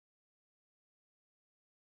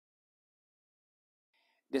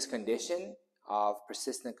This condition of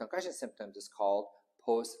persistent concussion symptoms is called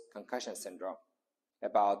post-concussion syndrome.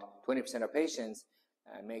 About 20% of patients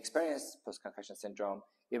may experience post-concussion syndrome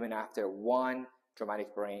even after one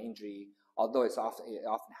traumatic brain injury, although it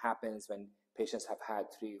often happens when patients have had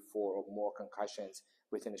 3, 4, or more concussions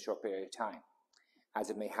within a short period of time, as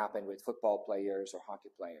it may happen with football players or hockey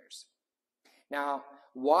players. Now,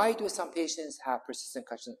 why do some patients have persistent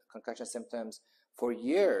concussion symptoms for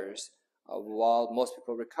years while most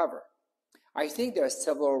people recover? I think there are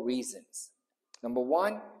several reasons. Number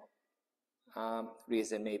one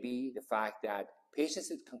reason may be the fact that patients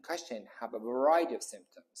with concussion have a variety of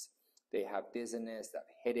symptoms. They have dizziness, they have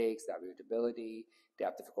headaches, they have irritability, they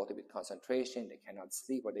have difficulty with concentration, they cannot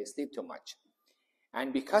sleep, or they sleep too much.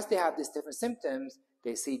 And because they have these different symptoms,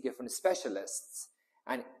 they see different specialists.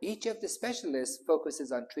 And each of the specialists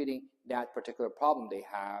focuses on treating that particular problem they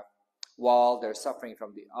have while they're suffering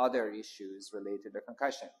from the other issues related to their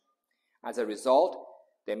concussion. As a result,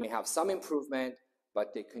 they may have some improvement,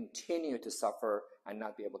 but they continue to suffer and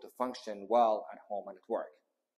not be able to function well at home and at work.